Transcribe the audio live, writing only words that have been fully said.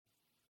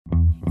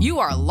You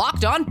are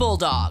Locked On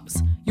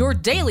Bulldogs, your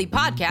daily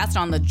podcast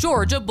on the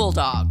Georgia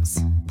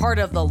Bulldogs. Part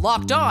of the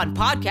Locked On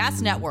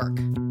Podcast Network,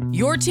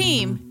 your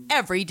team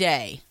every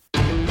day.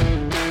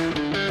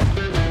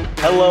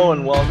 Hello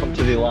and welcome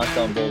to the Locked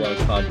On Bulldogs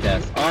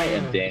podcast. I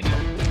am Daniel.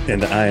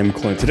 And I am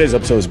Clint. Today's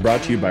episode is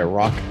brought to you by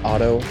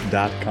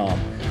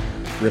RockAuto.com.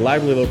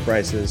 Reliably low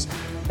prices,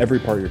 every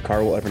part your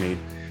car will ever need.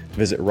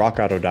 Visit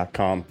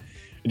RockAuto.com.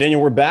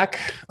 Daniel, we're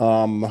back.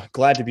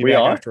 Glad to be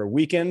back after a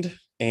weekend.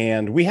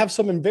 And we have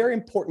a very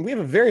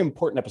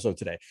important episode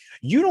today.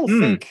 You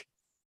don't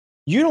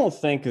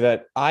think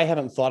that I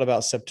haven't thought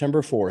about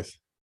September 4th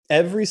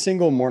every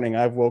single morning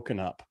I've woken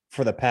up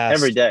for the past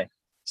every day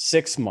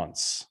 6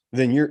 months?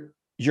 Then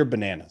you're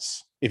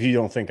bananas if you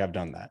don't think I've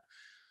done that.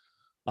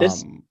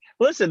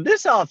 Listen,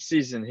 this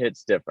offseason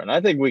hits different. I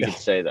think we can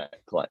say that,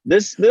 Clint.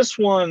 This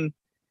one,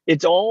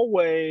 it's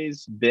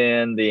always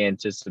been the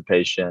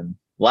anticipation.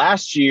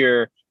 Last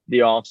year, the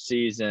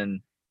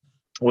offseason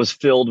was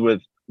filled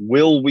with,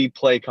 will we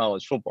play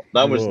college football?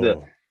 That was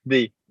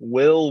the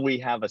will we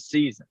have a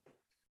season?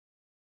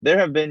 There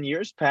have been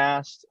years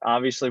past,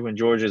 obviously, when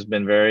Georgia's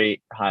been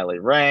very highly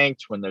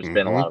ranked, when there's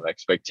been a lot of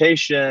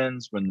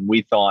expectations, when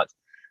we thought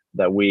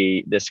that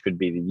this could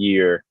be the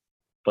year.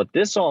 But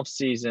this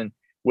offseason,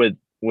 with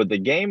the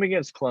game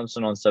against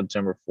Clemson on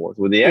September 4th,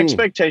 with the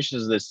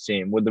expectations of this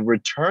team, with the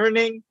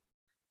returning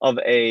of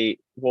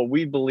what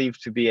we believe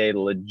to be a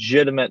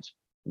legitimate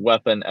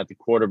weapon at the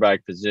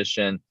quarterback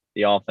position,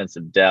 the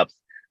offensive depth,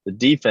 the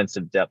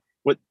defensive depth,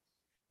 with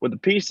the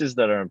pieces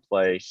that are in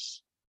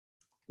place,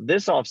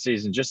 this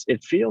offseason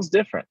it feels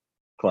different,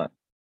 Clint.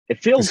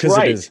 It feels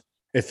right.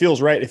 It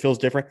feels right. It feels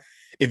different.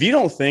 If you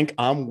don't think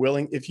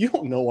if you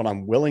don't know what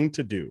I'm willing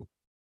to do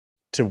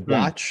to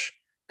watch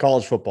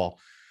college football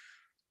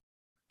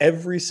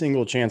every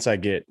single chance I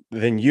get,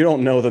 then you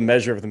don't know the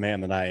measure of the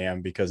man that I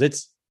am, because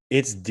it's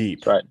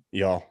deep, right,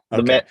 y'all.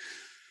 Okay.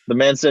 The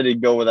man said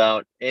he'd go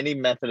without any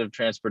method of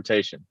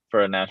transportation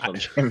for a national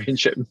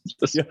championship.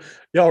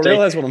 Y'all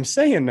realize what I'm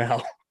saying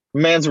now?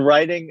 Man's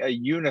riding a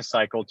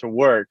unicycle to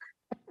work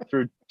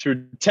through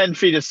 10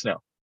 feet of snow.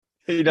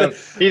 He don't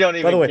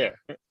even By the way, care.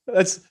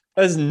 That's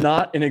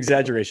not an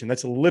exaggeration.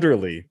 That's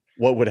literally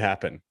what would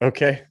happen.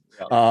 Okay.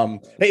 Hey,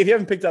 if you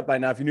haven't picked up by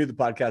now, if you're new to the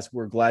podcast,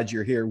 we're glad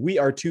you're here. We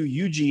are two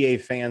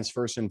UGA fans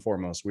first and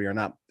foremost. We are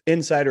not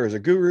insiders or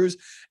gurus,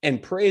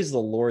 and praise the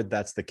Lord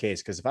that's the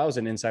case, because if I was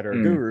an insider or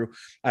guru,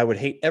 I would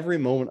hate every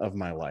moment of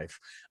my life.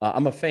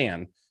 I'm a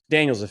fan.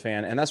 Daniel's a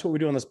fan, and that's what we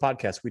do on this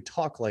podcast. We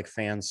talk like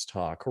fans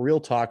talk. Real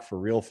talk for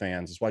real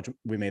fans is why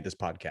we made this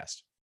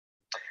podcast.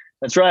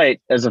 That's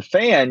right. As a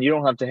fan, you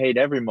don't have to hate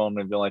every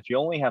moment of your life. You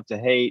only have to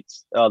hate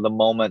the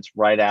moments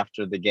right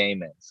after the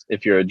game ends.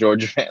 If you're a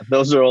Georgia fan,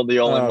 those are all the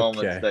only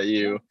moments that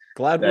you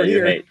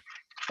here. Hate.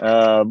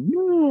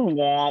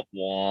 Womp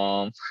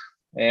womp,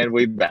 and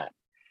we back.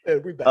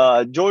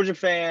 Georgia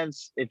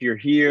fans, if you're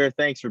here,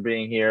 thanks for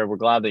being here. We're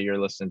glad that you're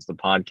listening to the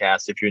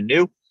podcast. If you're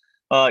new,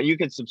 you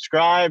can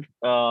subscribe.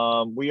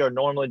 We are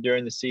normally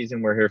during the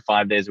season, we're here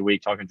 5 days a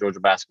week talking Georgia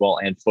basketball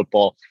and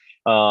football.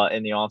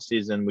 In the off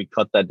season, we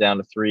cut that down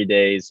to 3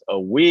 days a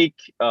week.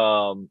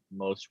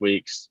 Most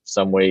weeks,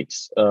 some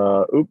weeks.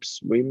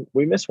 We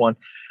missed one,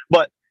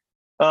 but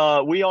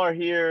we are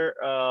here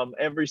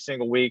every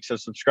single week. So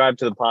subscribe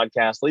to the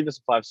podcast, leave us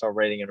a 5-star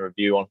rating and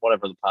review on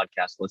whatever the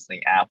podcast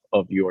listening app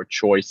of your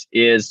choice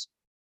is.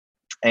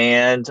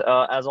 And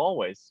as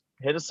always,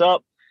 hit us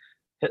up.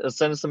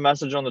 Send us a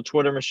message on the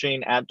Twitter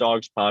machine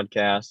 @Dogs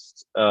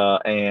Podcast,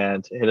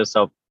 and hit us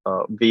up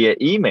via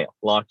email,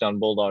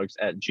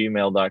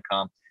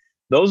 lockedonbulldogs@gmail.com.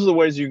 Those are the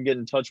ways you can get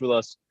in touch with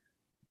us.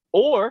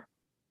 Or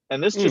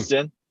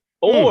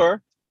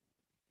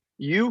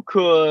you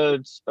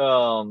could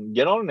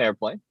get on an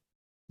airplane.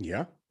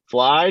 Yeah.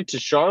 Fly to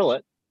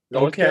Charlotte,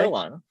 North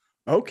Carolina.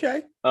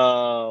 Okay.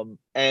 And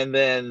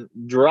then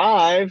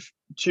drive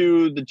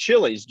to the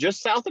Chili's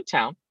just south of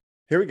town.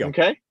 Here we go.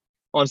 Okay.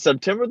 On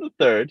September the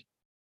 3rd,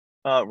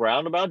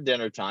 round about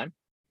dinner time.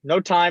 No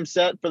time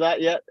set for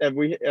that yet.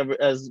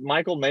 Has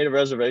Michael made a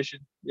reservation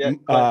yet?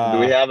 Do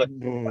we have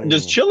it?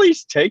 Does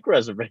Chili's take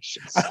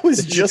reservations? I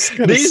was just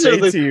going to say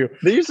to you.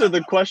 These are the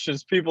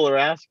questions people are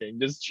asking.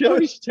 Does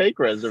Chili's take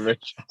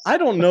reservations? I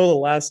don't know the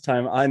last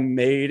time I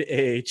made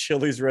a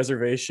Chili's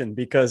reservation,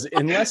 because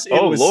unless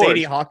it was Lord.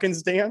 Sadie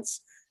Hawkins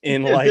dance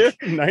in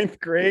ninth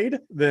grade,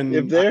 then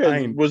if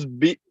was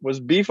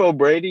Beef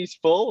O'Brady's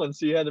full, and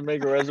so you had to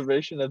make a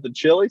reservation at the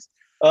Chili's.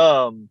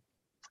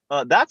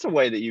 That's a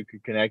way that you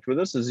could connect with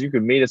us, is you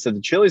could meet us at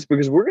the Chili's,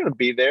 because we're going to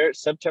be there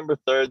September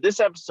 3rd.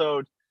 This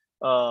episode,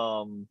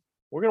 we're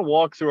going to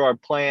walk through our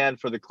plan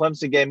for the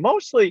Clemson game,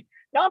 mostly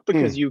not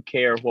because you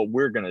care what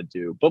we're going to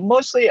do, but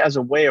mostly as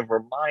a way of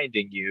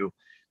reminding you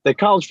that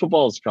college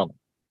football is coming,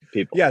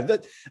 people. Yeah,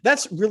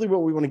 that's really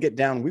what we want to get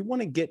down. We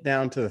want to get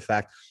down to the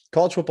fact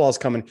college football is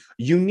coming.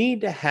 You need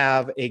to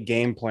have a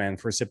game plan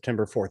for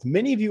September 4th.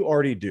 Many of you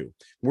already do.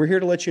 We're here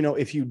to let you know,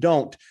 if you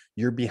don't,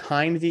 you're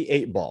behind the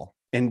 8 ball.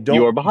 And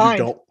you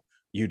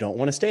don't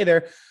want to stay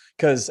there,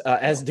 Because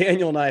as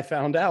Daniel and I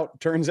found out,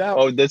 turns out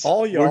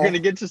all y'all, we're going to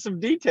get to some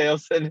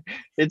details, and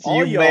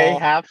you may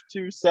have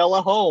to sell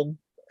a home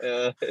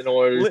in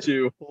order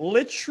to.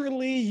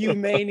 Literally, you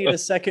may need a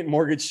second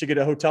mortgage to get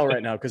a hotel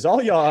right now, because all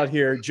y'all out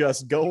here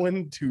just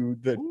going to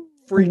the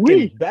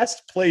freaking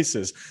best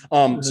places.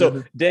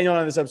 So Daniel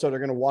and I, this episode, are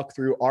going to walk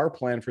through our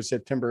plan for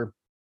September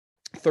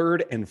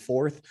 3rd and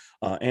 4th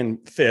and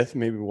 5th.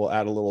 Maybe we'll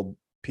add a little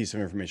piece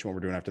of information what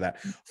we're doing after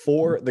that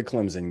for the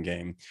Clemson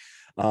game.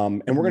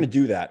 And we're going to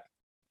do that,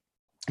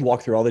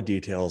 walk through all the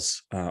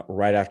details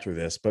right after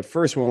this. But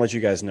first, we want to let you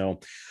guys know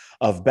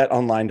of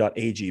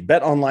betonline.ag.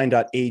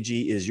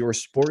 Betonline.ag is your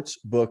sports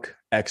book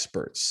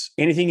experts.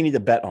 Anything you need to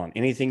bet on,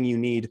 anything you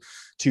need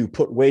to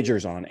put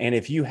wagers on. And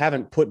if you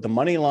haven't put the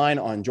money line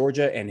on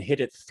Georgia and hit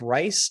it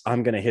thrice,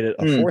 I'm going to hit it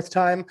a fourth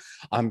time.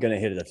 I'm going to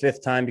hit it a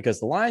fifth time, because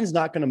the line's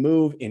not going to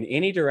move in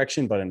any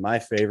direction but in my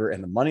favor.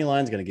 And the money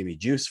line's going to give me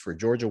juice for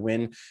Georgia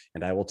win,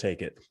 and I will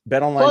take it.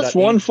 BetOnline. Plus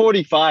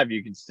 145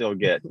 you can still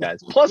get, guys.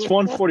 Plus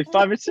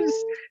 145. It's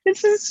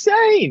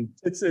insane.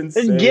 It's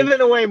insane. They're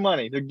giving away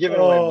money. They're giving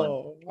away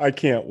money. I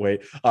can't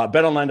wait.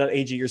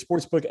 BetOnline.ag, your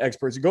sportsbook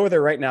experts. Go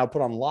there right now,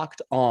 put on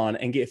Locked On,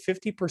 and get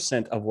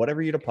 50% of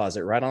whatever you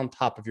deposit right on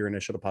top of your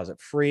initial deposit.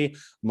 Free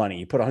money.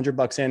 You put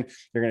 $100 in,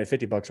 you're going to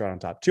get $50 right on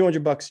top.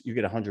 $200, you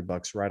get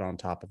 $100 right on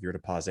top of your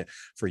deposit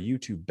for you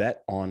to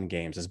bet on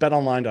games. It's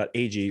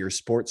betonline.ag, your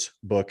sports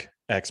book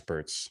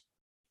experts.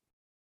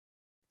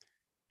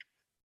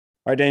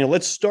 All right, Daniel,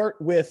 let's start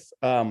with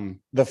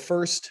the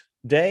first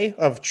day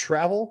of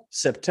travel,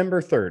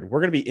 September 3rd.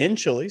 We're going to be in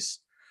Chili's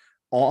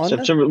on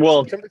September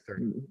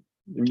 3rd.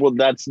 Well,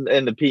 that's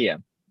in the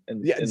PM.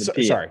 PM.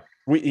 Sorry.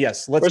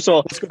 Let's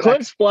go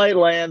Clint's flight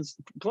lands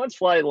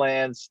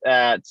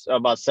at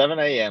about 7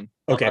 a.m.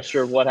 Okay. I'm not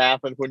sure what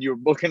happened when you were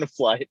booking a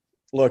flight.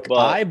 Look,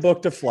 I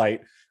booked a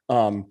flight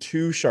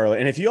to Charlotte.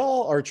 And if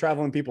y'all are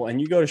traveling people and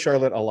you go to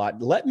Charlotte a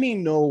lot, let me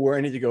know where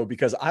I need to go,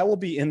 because I will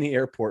be in the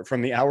airport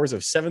from the hours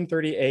of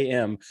 7:30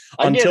 a.m.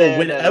 until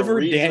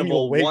whenever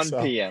Daniel wakes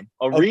 1 p.m.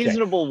 up.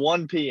 Reasonable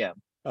 1 p.m.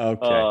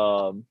 Okay.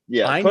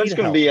 Clint's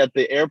going to be at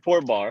the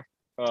airport bar.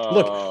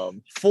 Look,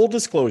 full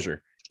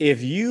disclosure.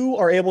 If you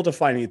are able to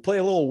find me, play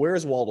a little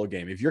Where's Waldo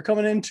game. If you're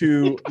coming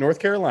into North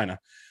Carolina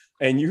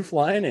and you're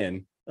flying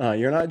in,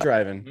 you're not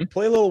driving,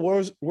 play a little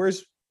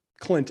Where's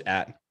Clint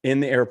at in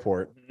the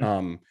airport.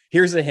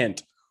 Here's a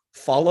hint.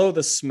 Follow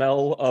the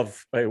smell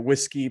of a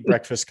whiskey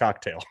breakfast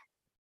cocktail.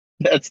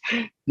 That's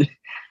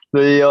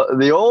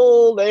the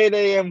old 8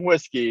 a.m.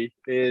 whiskey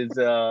is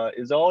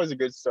always a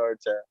good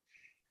start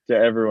to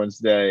everyone's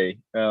day.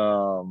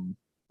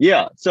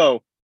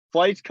 So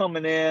flights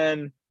coming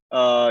in.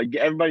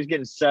 Everybody's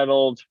getting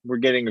settled. We're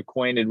getting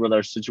acquainted with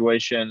our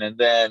situation, and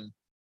then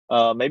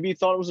maybe you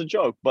thought it was a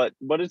joke, but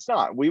it's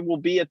not. We will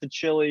be at the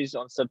Chili's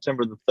on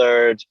September the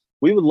 3rd.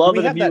 We would love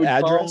it if you would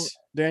address,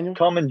 Daniel?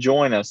 Come and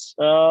join us.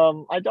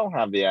 I don't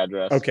have the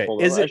address. Okay,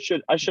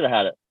 I should have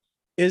had it.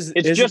 It's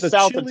just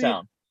south of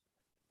town.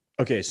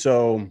 Okay,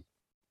 so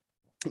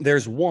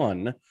there's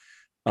one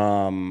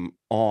on.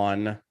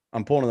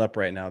 I'm pulling it up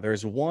right now.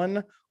 There's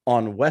one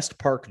on West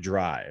Park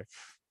Drive.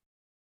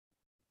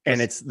 And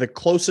it's the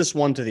closest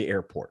one to the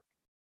airport.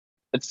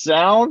 It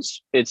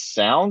sounds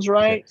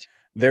right. Okay.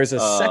 There's a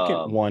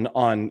second one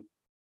on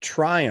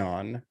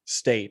Tryon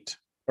Street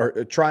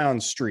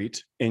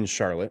in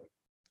Charlotte.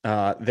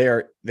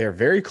 They're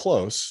very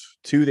close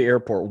to the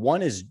airport.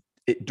 One is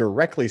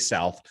directly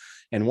south,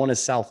 and one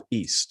is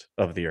southeast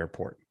of the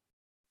airport.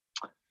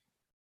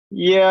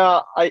 Yeah,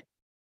 I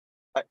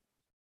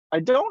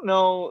don't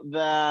know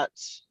that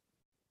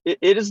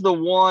it is the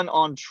one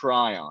on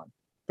Tryon.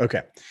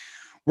 Okay.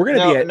 We're going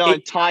to be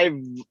at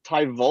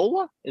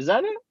Tyvola? Is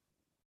that it?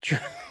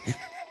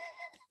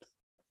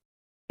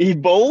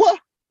 Ebola?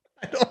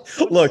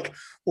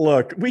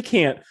 Look, we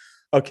can't.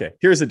 Okay,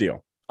 here's the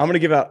deal. I'm going to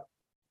give out.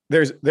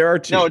 There are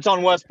two. No, it's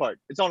on West Park.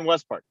 It's on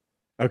West Park.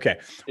 Okay.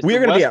 We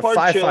are going to be at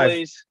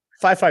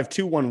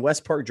 5521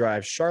 West Park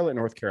Drive, Charlotte,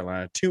 North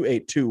Carolina,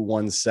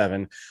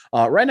 28217.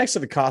 Right next to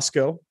the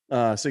Costco.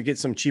 So you get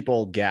some cheap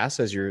old gas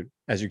as you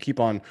keep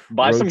on.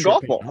 Buy some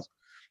golf balls.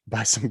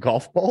 Buy some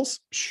golf balls?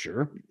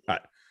 Sure.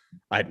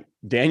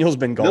 Daniel's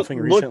been golfing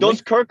recently.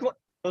 Look,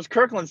 those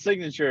Kirkland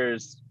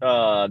signatures,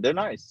 they're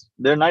nice.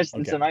 They're nice. Okay.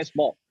 It's a nice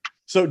ball.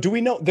 So do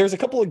we know there's a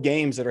couple of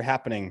games that are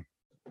happening,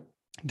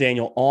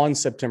 Daniel, on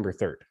September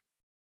 3rd,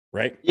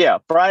 right? Yeah.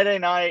 Friday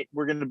night,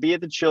 we're going to be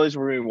at the Chili's.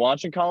 We're going to be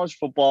watching college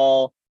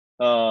football.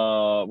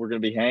 We're going to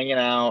be hanging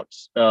out.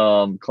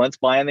 Clint's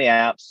buying the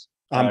apps.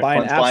 I'm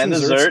buying apps and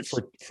desserts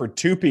for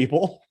two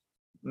people.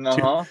 So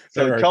come.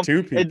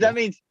 That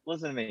means,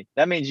 listen to me.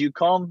 That means you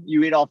come,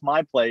 you eat off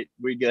my plate.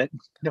 We good.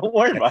 Don't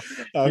worry about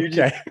it.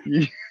 Okay.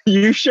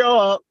 You show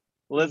up,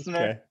 listener.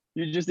 Okay.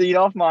 You just eat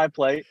off my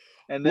plate,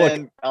 and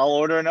then I'll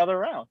order another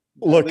round.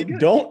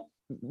 Don't.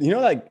 You know,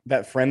 like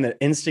that friend that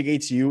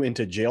instigates you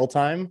into jail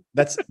time?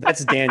 That's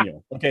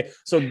Daniel. Okay.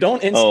 So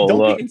don't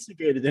be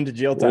instigated into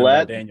jail time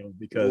by Daniel,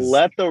 because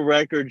let the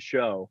record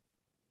show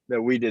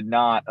that we did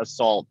not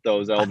assault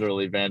those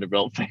elderly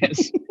Vanderbilt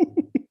fans.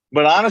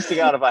 But honest to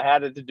God, if I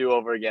had it to do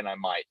over again, I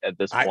might at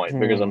this point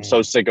because I'm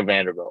so sick of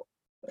Vanderbilt.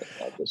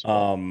 UNC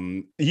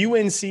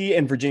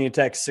and Virginia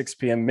Tech, 6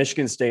 p.m.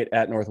 Michigan State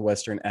at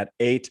Northwestern at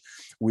 8.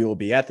 We will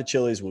be at the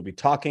Chili's. We'll be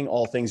talking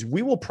all things.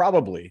 We will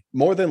probably,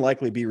 more than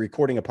likely, be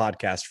recording a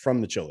podcast from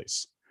the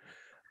Chili's.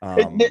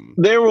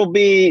 There will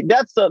be.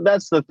 That's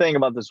the thing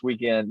about this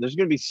weekend. There's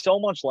going to be so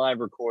much live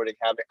recording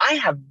happening. I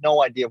have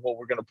no idea what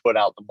we're going to put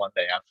out the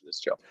Monday after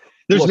this show.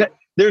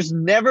 There's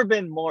never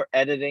been more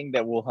editing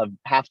that will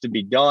have to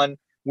be done.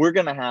 We're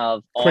going to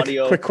have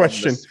audio. Quick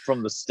question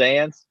from the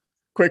stands.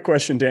 Quick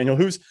question, Daniel.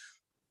 Whose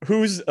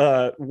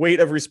weight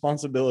of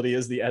responsibility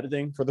is the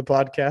editing for the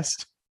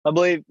podcast? I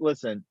believe.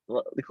 Listen,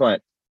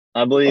 Clint.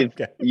 I believe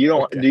you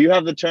don't. Okay. Do you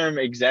have the term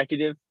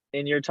executive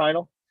in your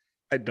title?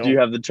 I don't. Do you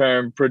have the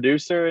term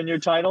producer in your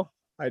title?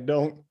 I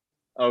don't.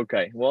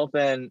 Okay. Well,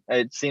 then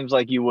it seems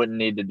like you wouldn't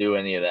need to do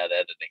any of that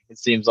editing. It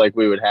seems like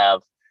we would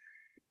have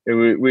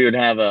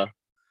an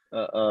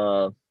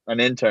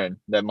intern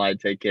that might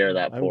take care of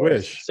that for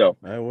us. So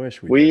I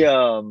wish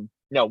we'll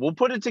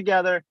put it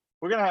together.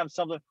 We're going to have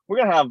something. We're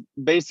going to have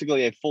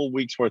basically a full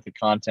week's worth of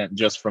content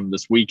just from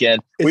this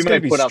weekend. We may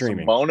put out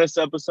some bonus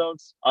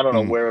episodes. I don't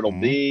know where it'll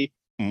be.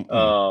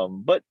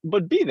 But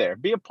be there,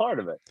 be a part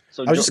of it.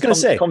 So I was just going to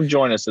say, come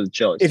join us at the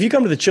Chili's. If you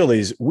come to the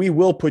Chili's, we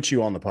will put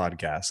you on the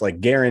podcast,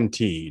 like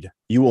guaranteed.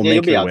 You will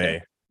make your way.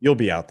 There. You'll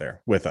be out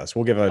there with us.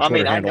 We'll give a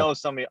Twitter handle.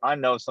 I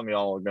know some of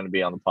y'all are going to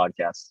be on the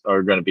podcast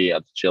or going to be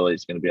at the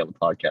Chili's, going to be on the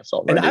podcast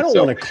already. And I don't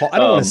want to I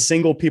don't want to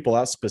single people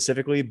out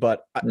specifically,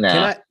 but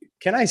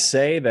can I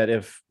say that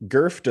if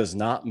Gerf does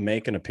not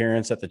make an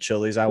appearance at the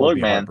Chili's, I will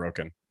be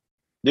heartbroken.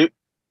 Dude,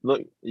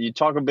 look, you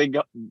talk a big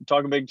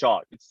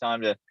talk. It's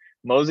time to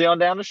mosey on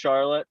down to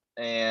Charlotte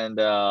and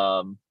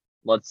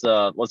let's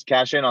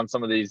cash in on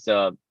some of these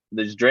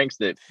drinks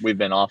that we've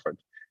been offered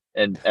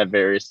and at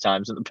various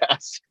times in the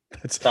past.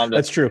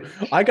 That's true.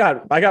 I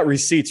got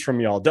receipts from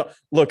y'all.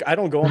 Look, I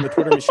don't go on the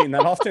Twitter machine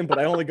that often, but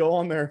I only go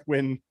on there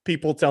when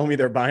people tell me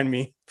they're buying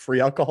me free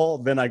alcohol.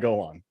 Then I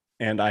go on,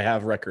 and I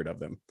have record of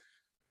them.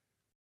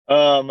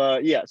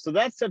 So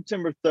that's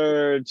September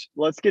 3rd.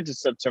 Let's get to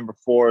September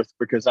 4th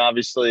because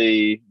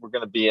obviously we're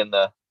going to be in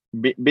the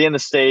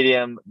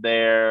stadium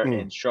there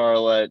in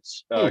Charlotte.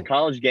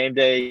 College Game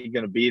Day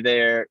going to be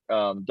there.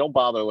 Don't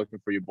bother looking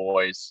for your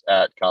boys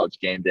at College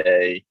Game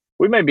Day.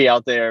 We may be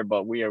out there,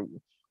 but we're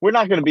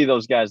not going to be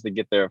those guys that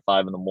get there at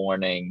 5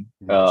 a.m,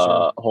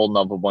 holding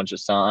up a bunch of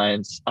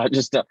signs. I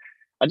just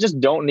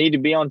don't need to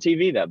be on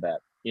TV that bad.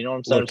 You know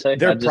what I'm saying?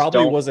 There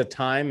probably was a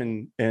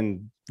time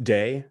and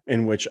day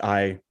in which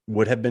I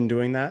would have been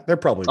doing that. There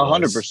probably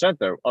was. 100%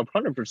 there.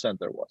 100%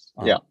 there was.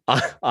 Yeah.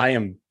 I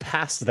am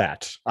past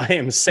that. I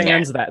am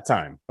sans that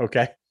time.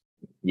 Okay.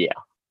 Yeah.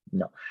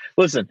 No.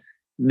 Listen,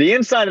 the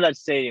inside of that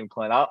stadium,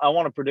 Clint, I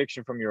want a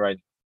prediction from you right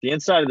now. The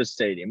inside of the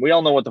stadium. We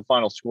all know what the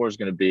final score is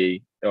going to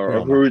be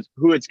or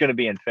who it's going to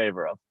be in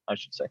favor of, I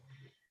should say.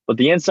 But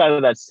the inside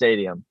of that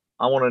stadium,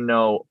 I want to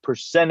know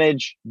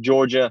percentage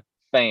Georgia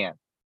fan.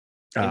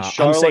 In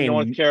Charlotte,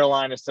 North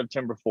Carolina,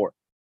 September 4th.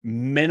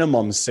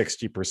 Minimum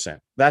 60%.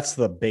 That's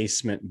the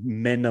basement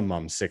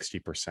minimum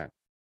 60%.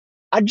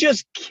 I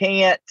just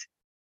can't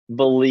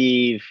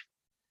believe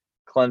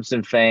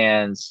Clemson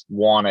fans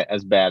want it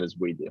as bad as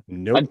we do.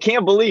 Nope. I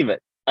can't believe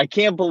it. I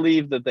can't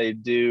believe that they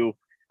do.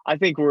 I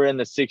think we're in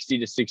the 60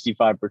 to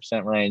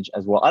 65% range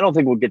as well. I don't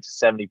think we'll get to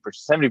 70%.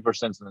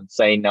 70% is an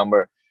insane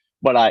number.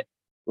 But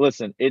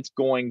it's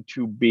going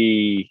to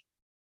be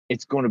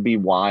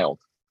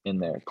wild in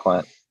there,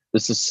 Clint.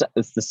 It's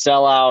the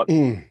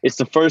sellout. It's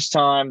the first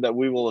time that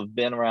we will have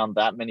been around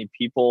that many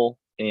people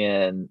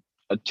in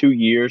 2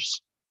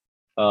 years.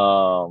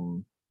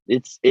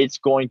 It's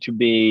going to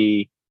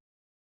be,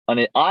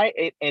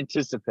 I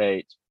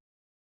anticipate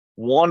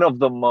one of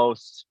the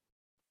most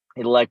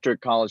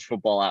electric college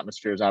football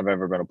atmospheres I've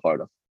ever been a part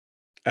of.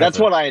 That's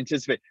what I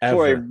anticipate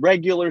for a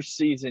regular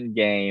season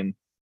game.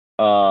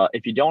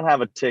 If you don't have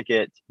a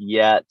ticket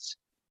yet,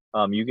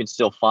 you can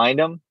still find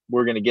them.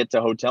 We're going to get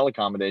to hotel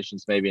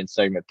accommodations maybe in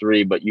segment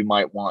 3, but you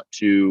might want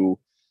to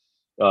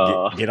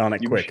get on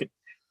it quick.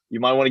 You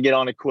might want to get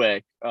on it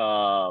quick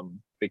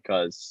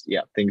because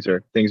things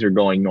are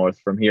going north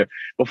from here.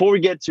 Before we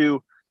get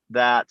to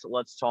that,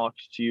 let's talk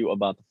to you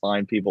about the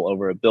fine people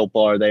over at Built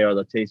Bar. They are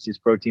the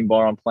tastiest protein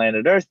bar on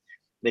planet Earth.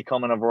 They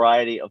come in a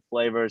variety of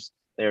flavors.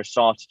 They are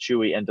soft,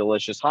 chewy, and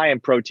delicious. High in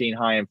protein,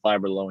 high in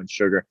fiber, low in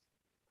sugar.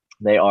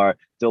 They are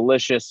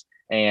delicious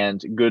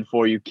and good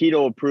for you.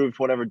 Keto approved,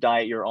 whatever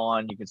diet you're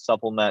on, you can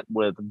supplement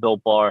with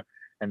Built Bar,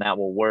 and that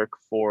will work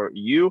for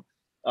you.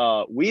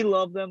 We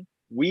love them.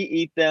 We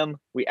eat them.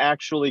 We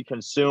actually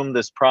consume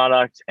this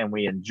product, and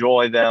we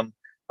enjoy them.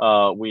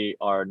 We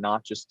are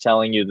not just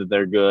telling you that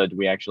they're good.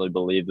 We actually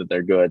believe that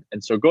they're good.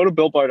 And so go to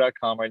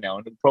BuiltBar.com right now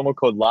and the promo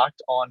code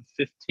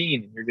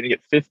LOCKEDON15, and you're going to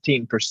get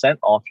 15%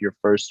 off your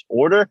first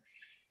order.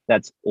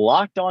 That's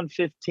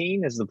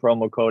LOCKEDON15 is the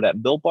promo code at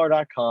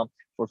BuiltBar.com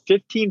for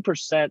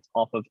 15%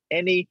 off of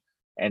any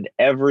and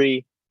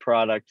every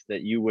product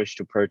that you wish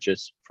to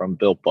purchase from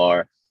Built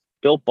Bar.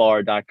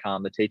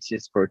 BuiltBar.com, the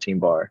tastiest protein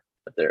bar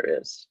that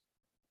there is.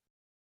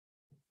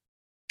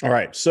 All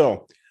right.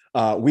 So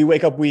we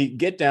wake up, we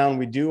get down,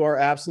 we do our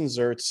abs and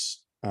zerts.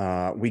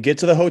 We get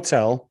to the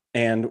hotel,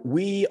 and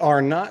we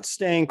are not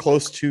staying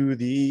close to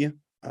the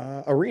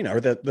arena or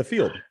the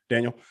field,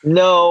 Daniel.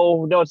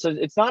 No,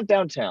 it's not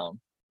downtown.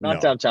 Not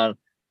No. downtown.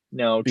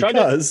 No,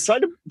 Because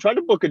try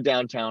to book a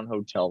downtown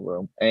hotel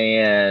room,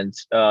 and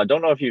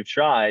don't know if you've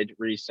tried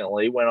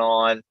recently. Went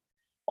on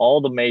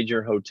all the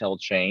major hotel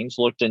chains,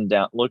 looked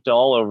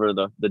all over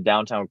the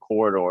downtown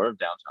corridor of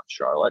downtown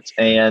Charlotte,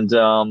 and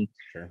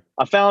Sure.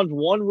 I found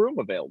one room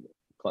available.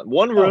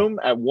 One room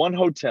at one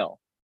hotel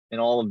in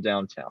all of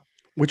downtown.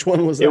 Which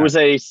one was that? It was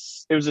a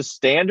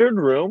standard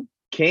room,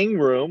 king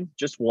room,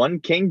 just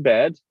one king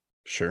bed.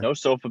 Sure. No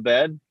sofa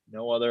bed,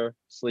 no other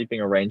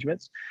sleeping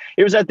arrangements.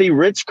 It was at the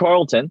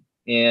Ritz-Carlton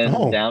in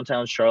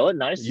downtown Charlotte.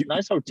 Nice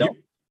hotel.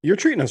 You're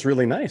treating us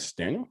really nice,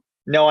 Daniel.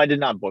 No, I did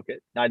not book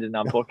it.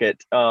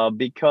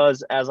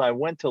 Because as I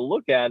went to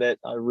look at it,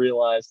 I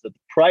realized that the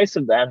price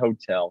of that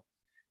hotel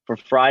for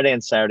Friday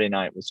and Saturday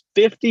night was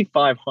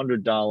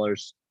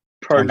 $5,500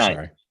 per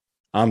night.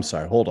 I'm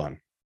sorry. Hold on.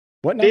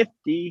 What now?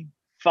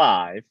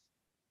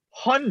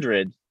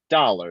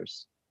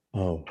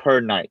 $5,500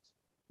 per night.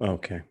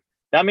 Okay.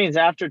 That means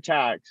after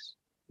tax,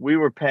 we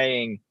were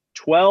paying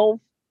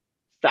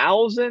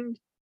 $12,000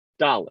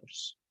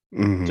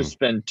 to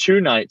spend 2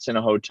 nights in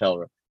a hotel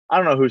room. I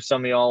don't know who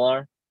some of y'all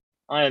are.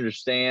 I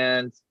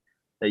understand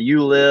that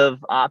you live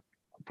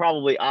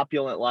probably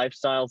opulent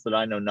lifestyles that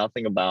I know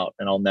nothing about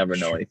and I'll never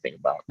know anything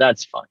about.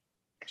 That's fine.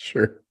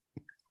 Sure.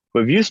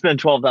 But if you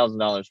spend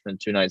 $12,000 to spend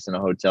 2 nights in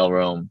a hotel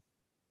room,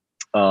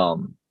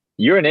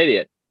 you're an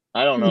idiot.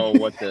 I don't know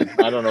what to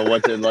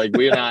like.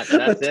 We're not.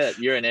 That's it.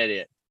 You're an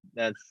idiot.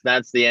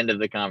 That's the end of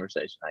the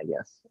conversation, I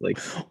guess. Like,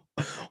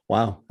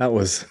 wow, that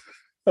was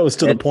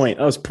to the point.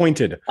 I was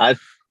pointed. I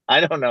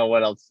don't know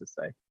what else to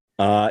say.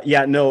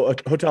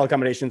 Hotel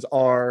accommodations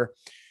are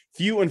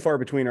few and far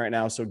between right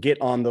now. So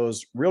get on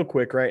those real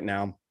quick right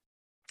now.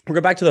 We'll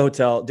go back to the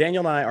hotel.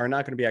 Daniel and I are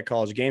not going to be at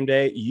College Game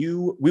Day.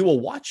 We will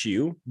watch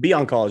you be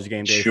on College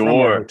Game Day from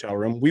our hotel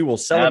room. We will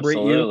celebrate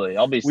you.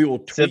 I'll be. We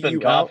will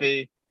sipping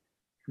coffee.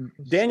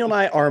 Daniel and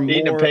I are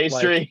eating more a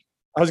pastry. Like,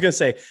 I was going to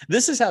say,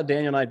 this is how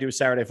Daniel and I do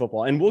Saturday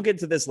football. And we'll get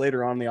to this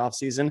later on in the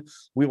offseason.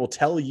 We will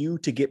tell you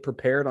to get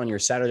prepared on your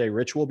Saturday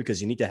ritual because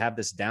you need to have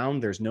this down.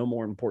 There's no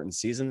more important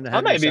season than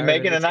I may be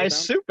making a nice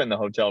soup in the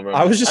hotel room.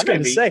 I was just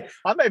going to say.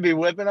 I may be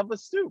whipping up a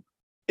stew.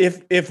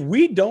 If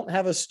we don't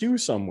have a stew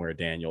somewhere,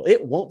 Daniel,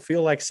 it won't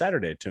feel like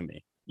Saturday to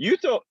me. You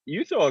throw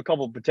a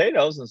couple of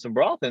potatoes and some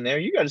broth in there,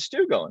 you got a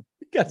stew going.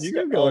 You got a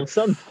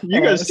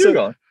stew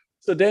going.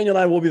 So Daniel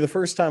and I will be the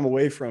first time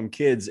away from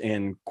kids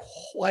in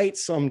quite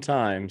some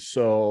time.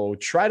 So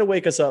try to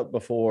wake us up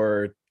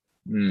before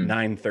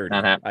 9:30.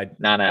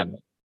 Not happening.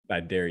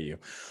 I dare you.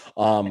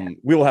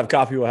 We will have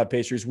coffee. We'll have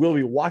pastries. We'll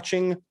be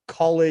watching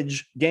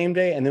College Game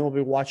Day, and then we'll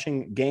be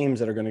watching games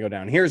that are going to go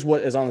down. Here's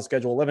what is on the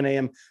schedule: 11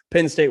 a.m.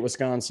 Penn State,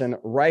 Wisconsin;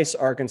 Rice,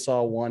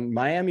 Arkansas 1;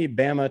 Miami,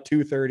 Bama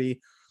 2:30;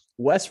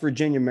 West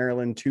Virginia,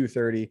 Maryland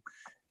 2:30;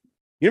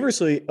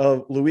 University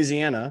of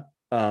Louisiana,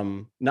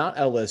 not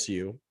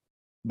LSU.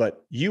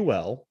 But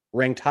UL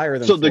ranked higher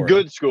than Florida. The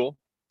good school,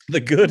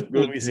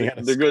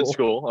 Louisiana, the good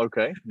school.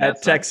 Okay,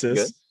 at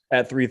Texas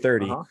at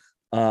 3:30.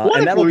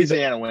 What if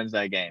Louisiana wins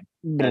that game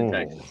at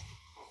Texas?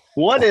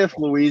 What if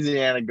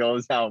Louisiana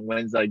goes out and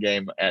wins that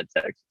game at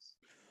Texas?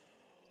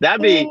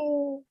 That'd be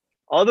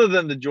other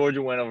than the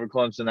Georgia win over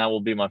Clemson. That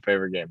will be my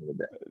favorite game of the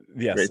day.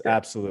 Yes,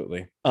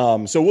 absolutely.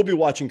 So we'll be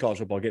watching college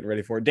football, getting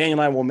ready for it. Daniel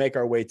and I will make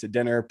our way to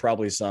dinner,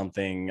 probably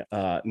something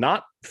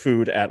not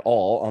food at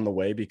all on the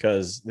way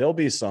because there'll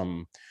be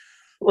some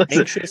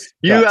anxious.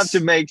 You have to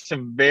make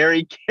some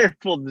very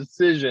careful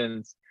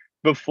decisions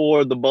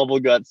before the bubble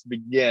guts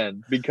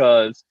begin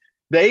because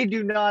they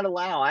do not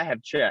allow. I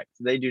have checked.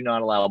 They do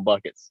not allow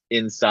buckets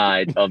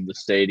inside of the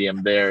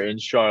stadium there in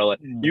Charlotte.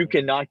 You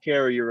cannot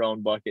carry your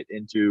own bucket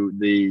into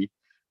the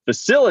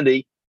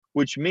facility,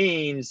 which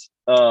means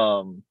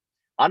I'm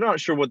not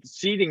sure what the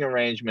seating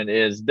arrangement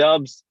is.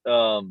 Dubs,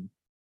 a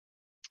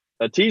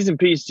T's and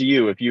P's to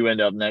you if you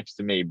end up next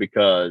to me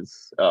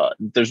because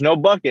there's no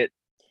bucket.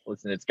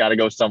 Listen, it's got to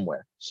go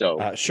somewhere. So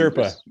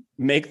Sherpa,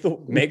 make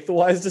the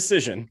wise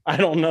decision. I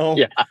don't know.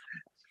 Yeah.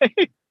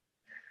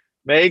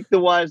 Make the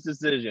wise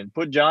decision.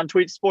 Put John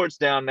Tweet Sports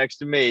down next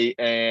to me,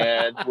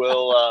 and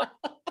we'll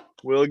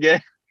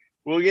get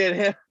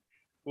him.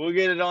 We'll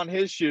get it on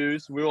his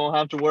shoes. We won't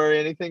have to worry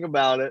anything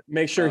about it.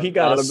 Make sure he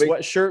got a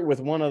sweatshirt with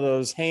one of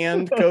those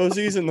hand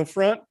cozies in the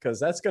front, because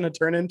that's going to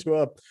turn into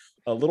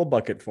a little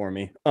bucket for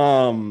me.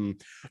 No,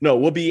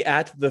 we'll be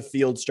at the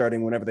field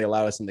starting whenever they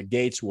allow us in the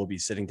gates. We'll be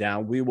sitting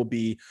down. We will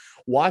be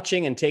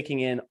watching and taking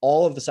in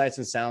all of the sights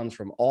and sounds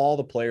from all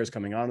the players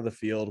coming onto the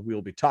field. We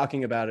will be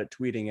talking about it,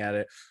 tweeting at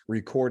it,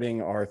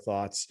 recording our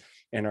thoughts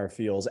and our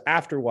feels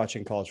after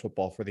watching college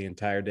football for the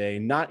entire day,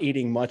 not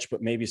eating much,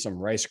 but maybe some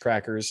rice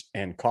crackers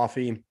and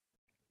coffee.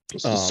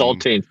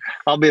 Saltines.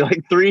 I'll be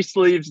like 3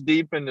 sleeves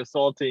deep into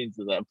saltines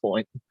at that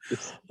point.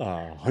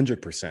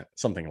 100%,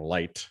 something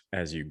light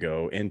as you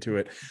go into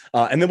it.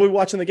 And then we'll be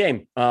watching the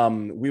game.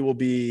 We will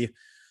be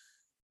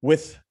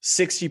with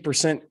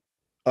 60%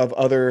 of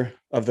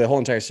the whole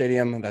entire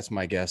stadium. That's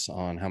my guess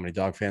on how many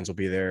Dog fans will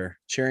be there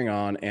cheering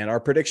on. And our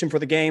prediction for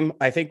the game,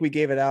 I think we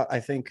gave it out. I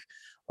think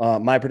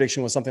my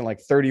prediction was something like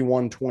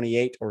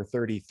 31-28 or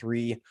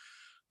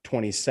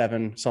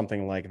 33-27,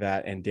 something like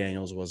that. And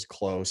Daniel's was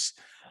close.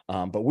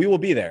 But we will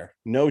be there.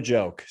 No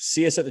joke.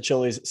 See us at the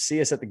Chili's.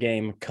 See us at the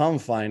game. Come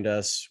find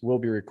us. We'll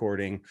be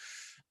recording.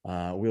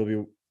 We'll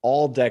be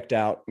all decked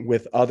out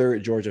with other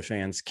Georgia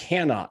fans.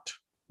 Cannot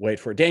wait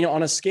for it. Daniel,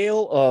 on a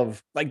scale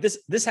of like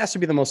this has to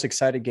be the most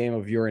exciting game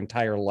of your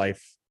entire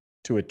life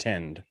to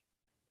attend.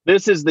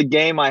 This is the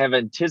game I have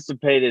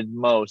anticipated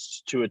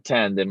most to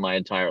attend in my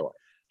entire life.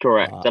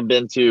 Correct. I've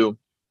been to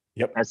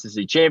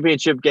SEC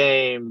championship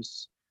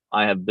games.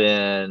 I have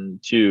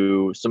been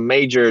to some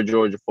major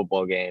Georgia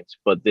football games,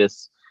 but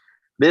this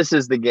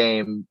is the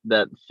game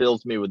that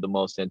fills me with the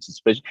most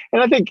anticipation.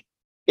 And I think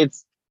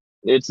it's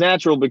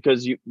natural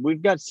because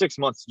we've got 6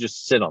 months to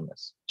just sit on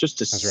this, just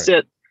to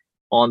sit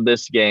on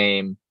this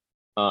game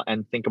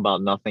and think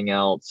about nothing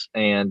else.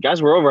 And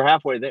guys, we're over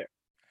halfway there.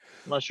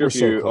 I'm not sure if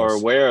you are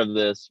aware of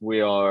this.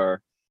 We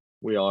are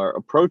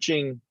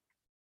approaching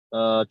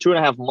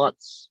 2.5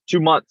 months, 2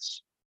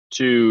 months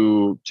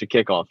to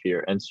kick off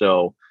here. And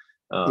so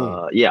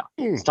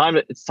it's time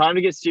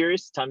to get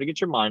serious. It's time to get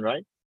your mind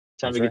right.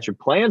 It's time to get your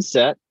plan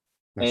set.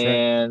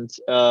 That's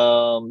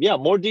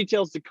more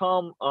details to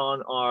come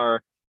on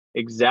our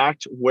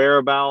exact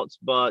whereabouts,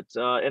 but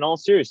in all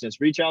seriousness,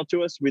 reach out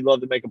to us. We'd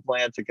love to make a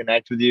plan to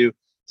connect with you,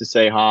 to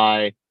say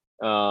hi,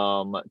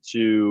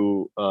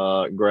 to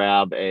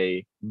grab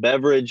a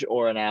beverage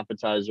or an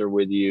appetizer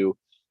with you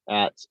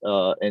at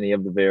any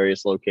of the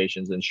various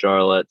locations in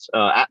Charlotte,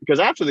 because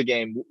after the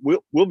game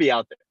we'll be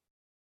out there.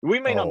 We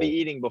may not be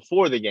eating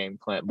before the game,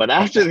 Clint, but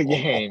after the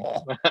game,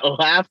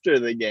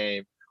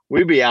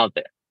 we'll be out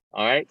there.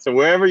 All right. So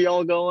wherever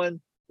y'all going,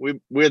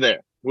 we're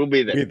there. We'll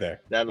be there.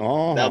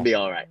 That'll be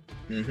all right.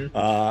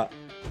 Mm-hmm.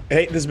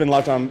 Hey, this has been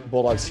Locked On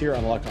Bulldogs here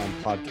on Locked On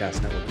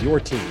Podcast Network. Your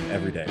team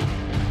every day.